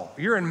all,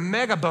 you're in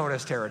mega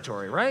bonus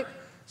territory, right?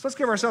 So let's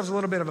give ourselves a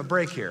little bit of a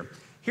break here.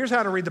 Here's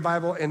how to read the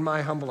Bible in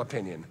my humble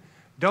opinion.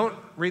 Don't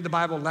read the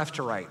Bible left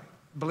to right.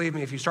 Believe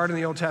me, if you start in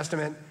the Old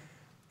Testament,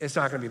 it's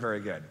not going to be very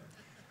good.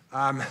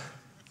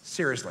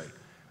 Seriously,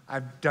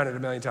 I've done it a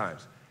million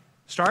times.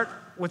 Start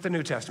with the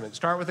New Testament.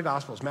 Start with the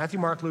Gospels, Matthew,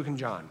 Mark, Luke, and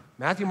John.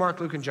 Matthew, Mark,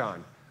 Luke, and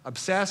John.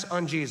 Obsess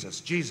on Jesus,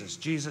 Jesus,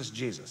 Jesus,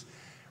 Jesus.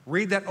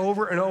 Read that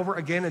over and over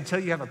again until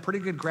you have a pretty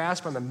good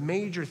grasp on the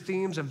major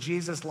themes of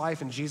Jesus'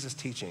 life and Jesus'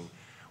 teaching.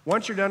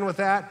 Once you're done with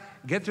that,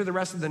 get through the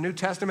rest of the New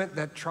Testament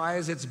that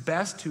tries its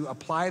best to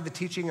apply the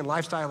teaching and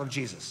lifestyle of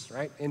Jesus,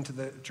 right, into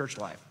the church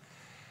life.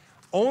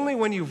 Only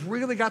when you've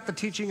really got the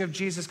teaching of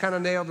Jesus kind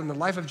of nailed and the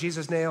life of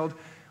Jesus nailed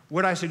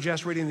would I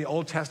suggest reading the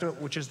Old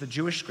Testament, which is the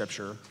Jewish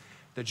scripture.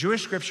 The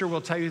Jewish scripture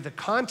will tell you the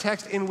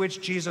context in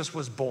which Jesus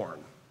was born.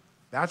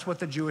 That's what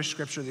the Jewish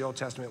scripture of the Old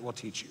Testament will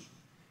teach you.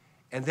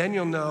 And then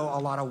you'll know a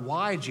lot of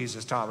why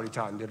Jesus taught what he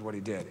taught and did what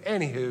he did.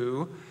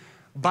 Anywho,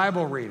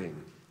 Bible reading.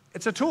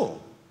 It's a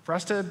tool for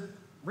us to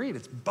read.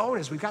 It's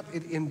bonus. We've got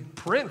it in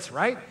print,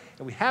 right?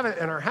 And we have it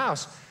in our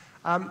house.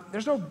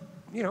 There's no,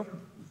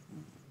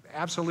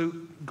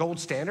 absolute gold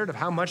standard of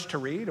how much to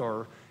read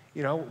or,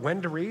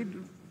 when to read.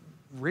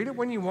 Read it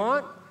when you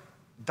want.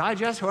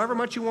 Digest however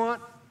much you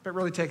want, but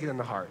really take it in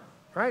the heart,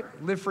 right?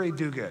 Live free,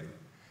 do good.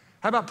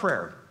 How about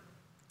prayer?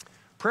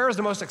 Prayer is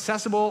the most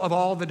accessible of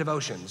all the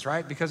devotions,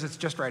 right? Because it's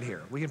just right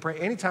here. We can pray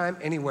anytime,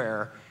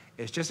 anywhere.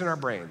 It's just in our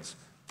brains.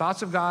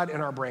 Thoughts of God in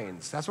our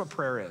brains. That's what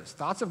prayer is.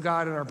 Thoughts of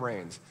God in our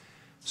brains.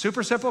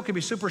 Super simple, could be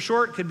super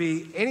short, could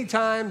be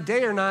anytime,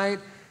 day or night.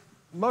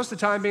 Most of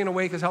the time being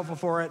awake is helpful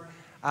for it.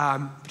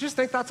 Just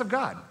think thoughts of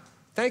God.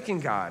 Thanking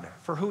God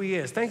for who he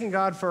is. Thanking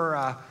God for,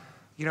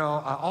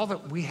 all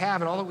that we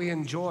have and all that we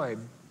enjoy.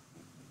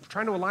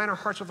 Trying to align our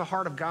hearts with the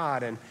heart of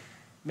God and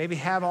maybe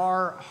have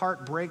our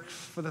heart break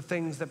for the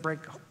things that break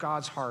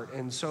God's heart.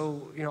 And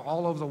so,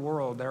 all over the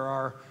world, there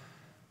are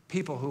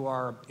people who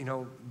are,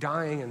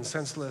 dying in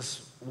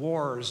senseless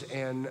wars,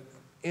 and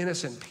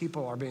innocent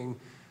people are being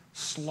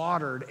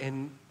slaughtered.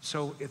 And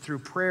so through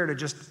prayer, to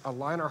just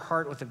align our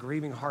heart with the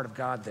grieving heart of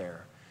God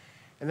there.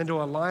 And then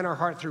to align our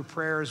heart through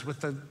prayers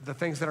with the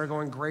things that are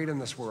going great in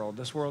this world.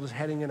 This world is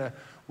heading in a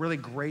really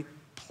great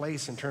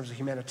place in terms of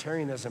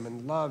humanitarianism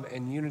and love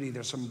and unity.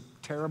 There's some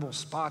terrible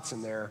spots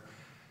in there,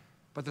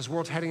 but this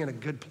world's heading in a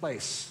good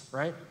place,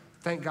 right?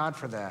 Thank God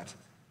for that.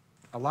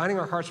 Aligning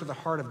our hearts with the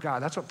heart of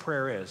God, that's what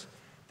prayer is.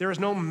 There is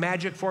no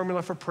magic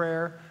formula for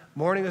prayer.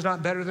 Morning is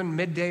not better than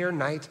midday or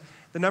night.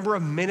 The number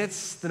of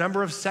minutes, the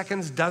number of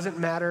seconds doesn't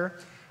matter.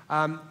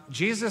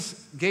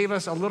 Jesus gave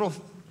us a little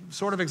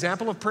sort of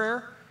example of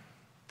prayer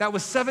that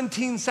was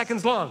 17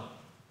 seconds long.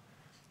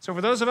 So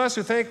for those of us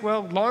who think,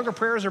 longer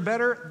prayers are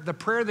better, the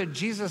prayer that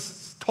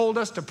Jesus told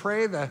us to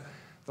pray, the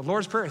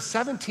Lord's Prayer, is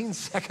 17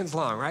 seconds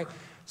long, right?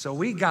 So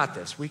we got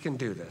this. We can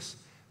do this.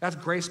 That's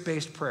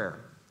grace-based prayer.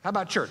 How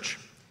about church?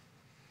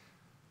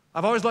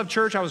 I've always loved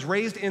church. I was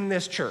raised in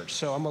this church,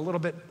 so I'm a little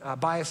bit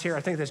biased here.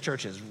 I think this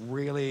church is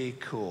really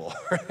cool,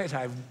 right?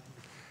 I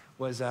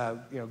was,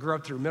 grew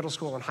up through middle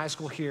school and high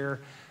school here.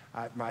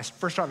 I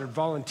first started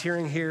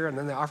volunteering here, and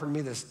then they offered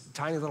me this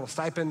tiny little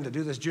stipend to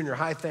do this junior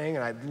high thing,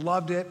 and I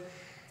loved it.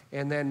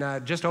 And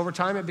then just over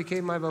time, it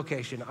became my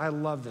vocation. I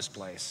love this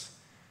place.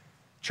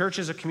 Church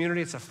is a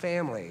community. It's a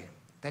family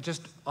that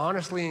just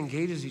honestly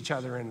engages each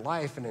other in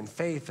life and in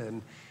faith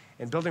and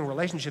building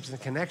relationships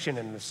and connection.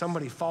 And if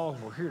somebody falls,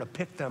 we're here to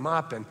pick them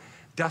up and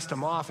dust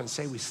them off and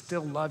say, we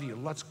still love you.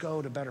 Let's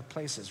go to better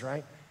places,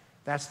 right?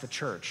 That's the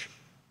church,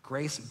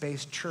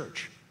 grace-based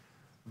church.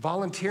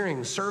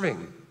 Volunteering,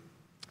 serving.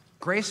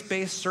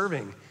 Grace-based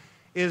serving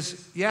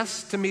is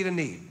yes to meet a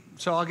need.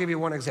 So I'll give you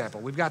one example.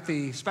 We've got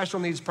the special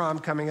needs prom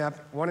coming up,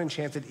 one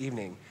enchanted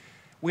evening.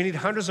 We need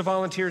hundreds of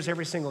volunteers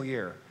every single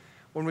year.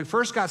 When we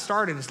first got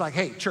started, it's like,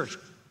 hey, church,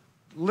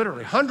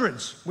 literally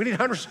hundreds. We need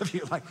hundreds of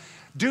you. Like,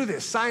 do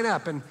this, sign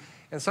up. And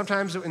And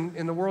sometimes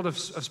in the world of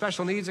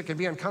special needs, it can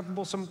be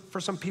uncomfortable for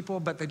some people,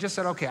 but they just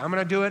said, okay, I'm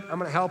gonna do it, I'm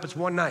gonna help, it's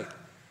one night.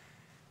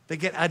 They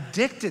get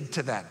addicted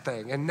to that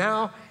thing. And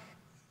now,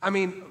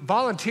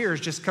 volunteers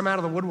just come out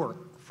of the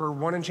woodwork for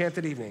one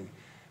enchanted evening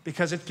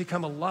because it's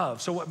become a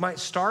love. So what might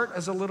start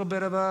as a little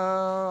bit of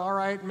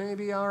I'll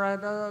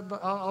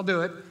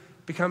do it,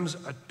 becomes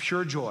a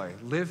pure joy.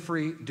 Live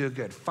free, do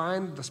good.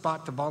 Find the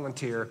spot to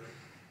volunteer.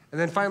 And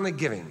then finally,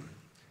 giving.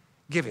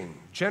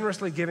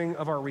 Generously giving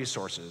of our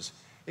resources.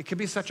 It could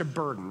be such a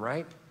burden,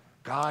 right?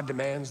 God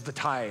demands the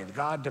tithe.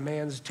 God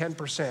demands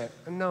 10%.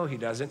 And no, he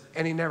doesn't,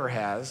 and he never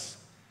has.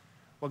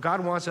 What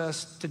God wants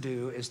us to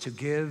do is to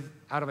give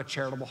out of a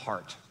charitable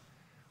heart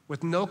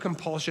with no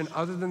compulsion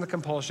other than the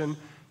compulsion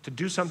to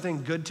do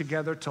something good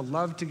together, to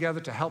love together,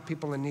 to help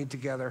people in need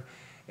together.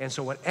 And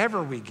so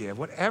whatever we give,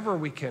 whatever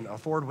we can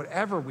afford,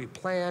 whatever we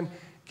plan,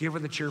 give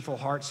with a cheerful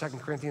heart. 2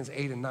 Corinthians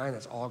 8 and 9,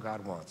 that's all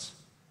God wants.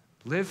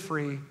 Live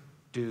free,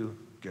 do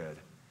good.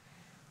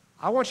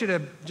 I want you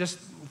to just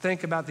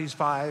think about these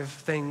 5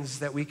 things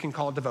that we can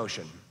call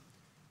devotion.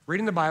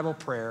 Reading the Bible,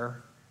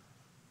 prayer,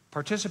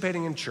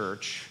 participating in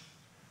church,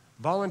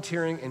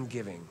 volunteering, and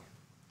giving.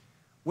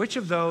 Which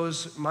of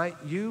those might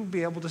you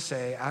be able to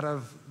say out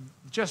of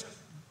just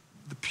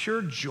the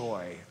pure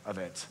joy of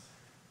it,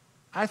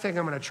 I think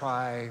I'm gonna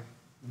try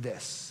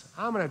this.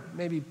 I'm gonna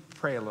maybe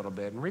pray a little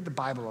bit and read the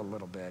Bible a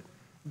little bit,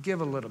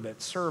 give a little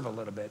bit, serve a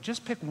little bit.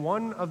 Just pick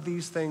one of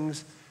these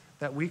things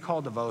that we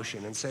call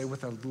devotion and say,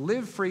 with a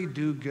live free,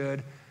 do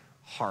good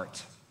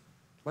heart,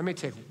 let me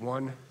take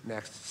one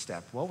next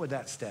step. What would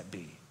that step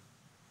be?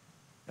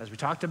 As we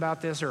talked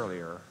about this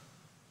earlier,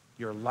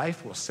 your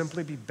life will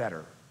simply be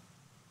better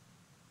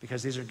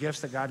because these are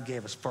gifts that God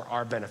gave us for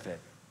our benefit.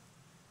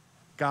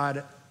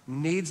 God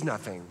needs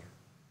nothing.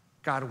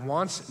 God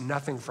wants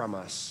nothing from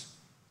us.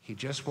 He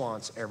just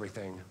wants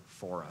everything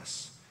for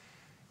us.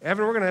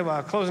 Evan, we're going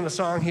to close in a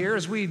song here,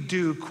 as we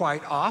do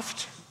quite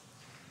oft.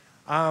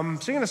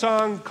 Singing a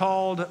song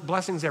called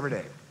Blessings Every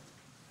Day.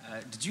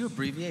 Did you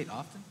abbreviate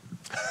often?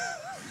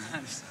 I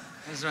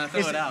just want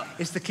to throw it out.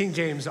 It's the King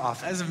James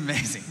often. That's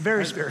amazing.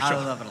 Very spiritual. I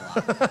love it a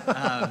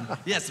lot.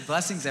 Yes,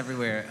 blessings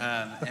everywhere.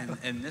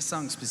 And this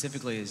song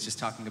specifically is just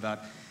talking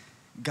about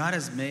God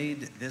has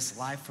made this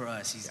life for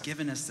us. He's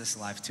given us this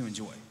life to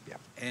enjoy. Yeah.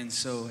 And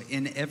so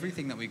in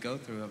everything that we go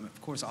through,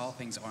 of course, all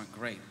things aren't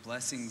great.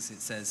 Blessings,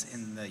 it says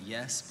in the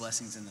yes,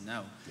 blessings in the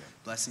no. Yeah.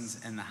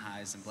 Blessings in the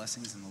highs and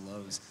blessings in the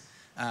lows.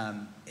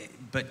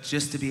 But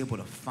just to be able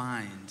to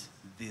find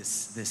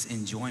this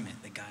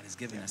enjoyment that God has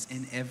given us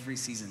in every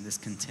season, this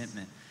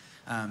contentment.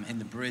 In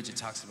the bridge, it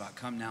talks about,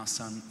 come now,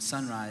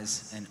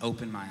 sunrise, and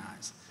open my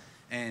eyes.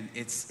 And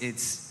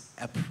it's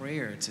a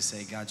prayer to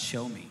say, God,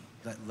 show me.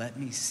 Let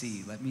me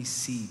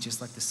see,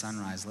 just like the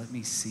sunrise, let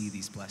me see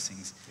these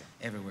blessings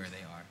everywhere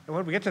they are. And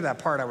when we get to that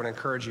part, I would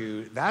encourage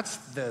you, that's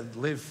the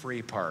live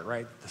free part,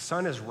 right? The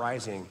sun is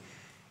rising,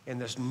 and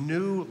this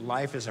new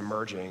life is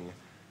emerging.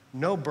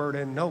 No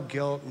burden, no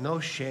guilt, no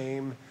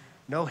shame,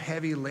 no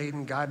heavy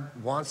laden. God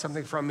wants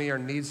something from me or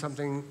needs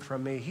something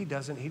from me. He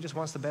doesn't. He just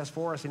wants the best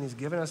for us, and he's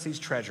given us these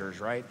treasures,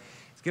 right?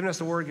 He's given us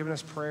the word, given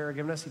us prayer,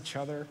 given us each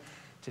other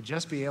to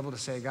just be able to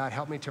say, God,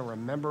 help me to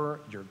remember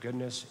your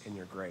goodness and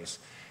your grace.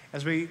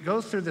 As we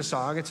go through the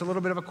song, it's a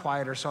little bit of a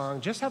quieter song.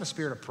 Just have a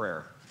spirit of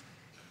prayer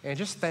and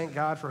just thank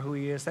God for who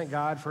he is. Thank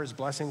God for his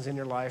blessings in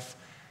your life,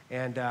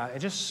 and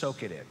just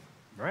soak it in,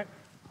 all right?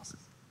 Awesome.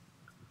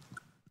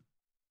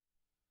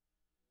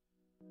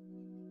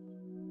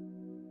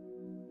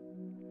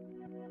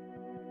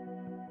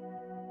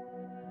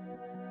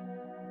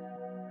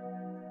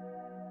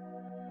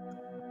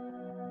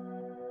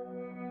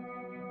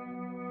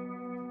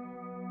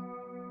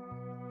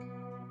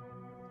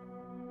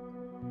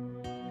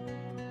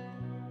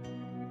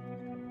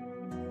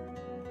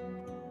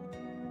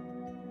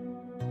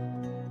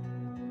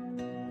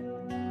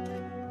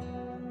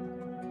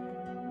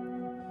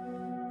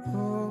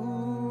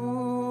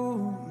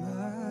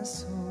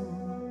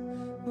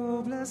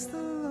 Bless the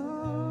Lord.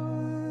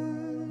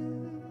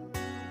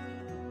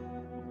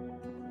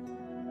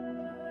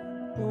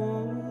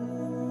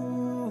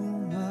 Oh,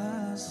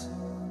 my soul.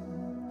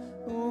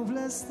 Oh,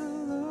 bless the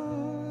Lord.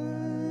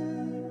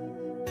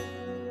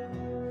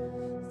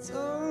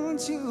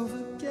 Don't you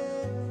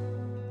forget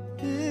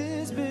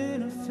his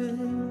benefit.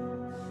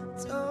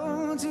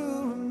 Don't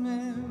you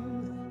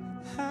remember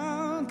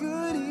how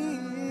good he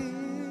is.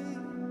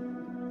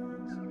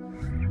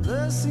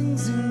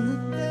 Blessings in the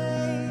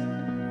day,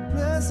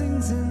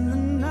 blessings in the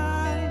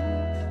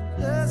night,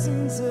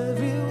 blessings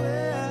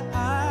everywhere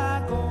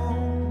I go.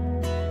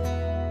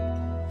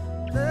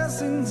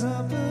 Blessings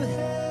up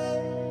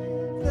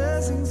ahead,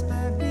 blessings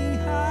back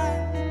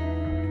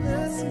behind,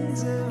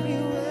 blessings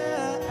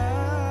everywhere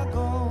I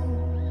go.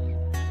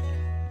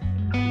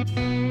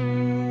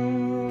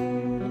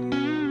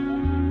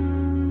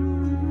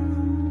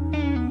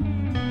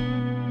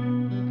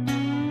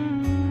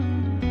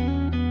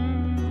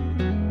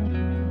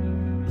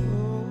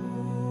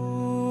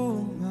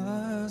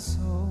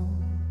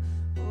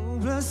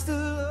 Bless the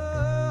Lord.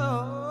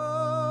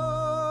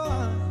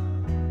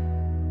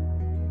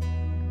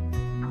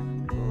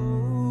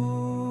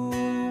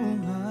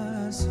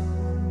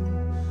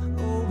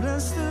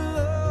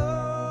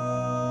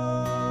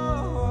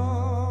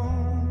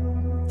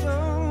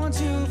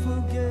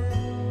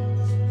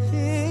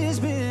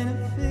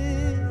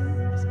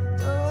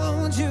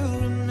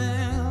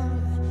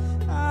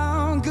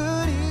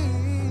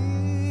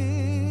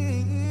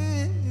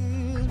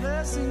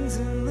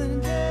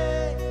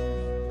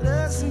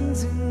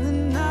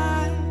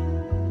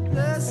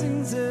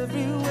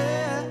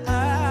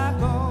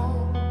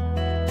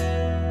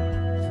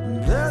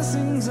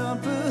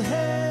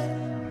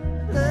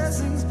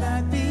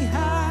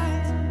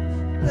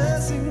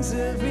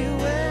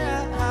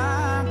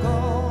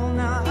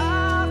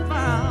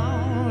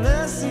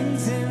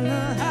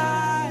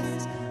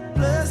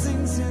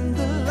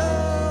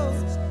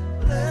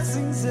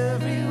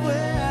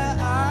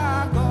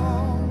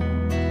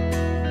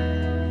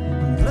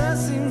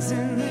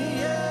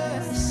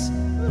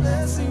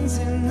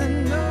 the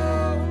no,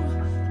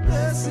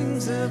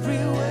 blessings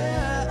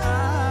everywhere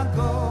I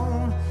go,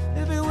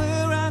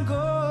 everywhere I go.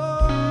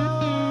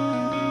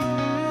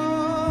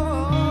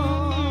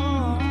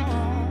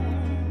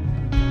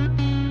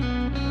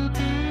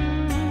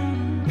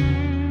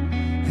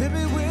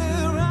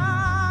 Everywhere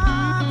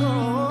I go.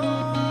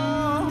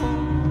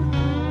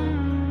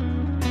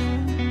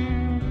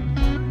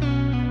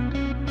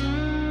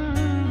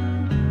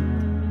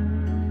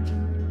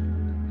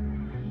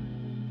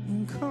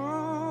 And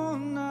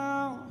come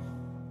now,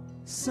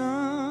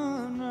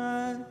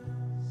 sunrise,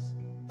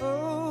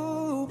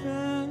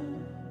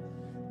 open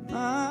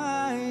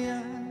my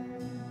eyes.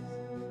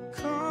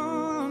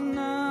 Come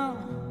now,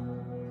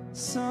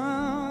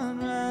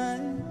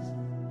 sunrise,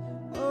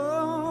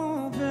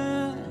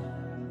 open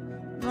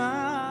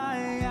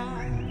my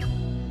eyes.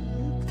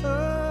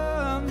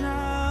 Come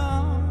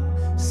now,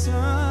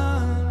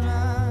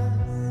 sunrise,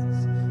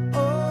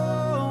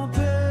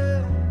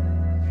 open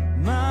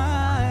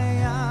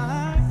my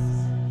eyes.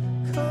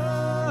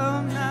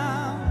 Come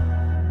now,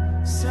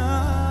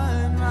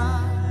 sunrise,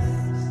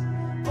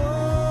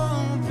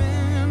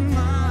 open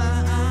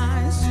my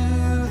eyes to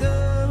the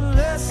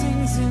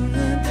blessings in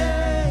the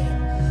day,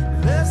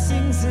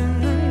 blessings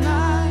in the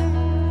night,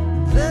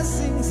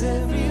 blessings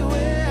everywhere.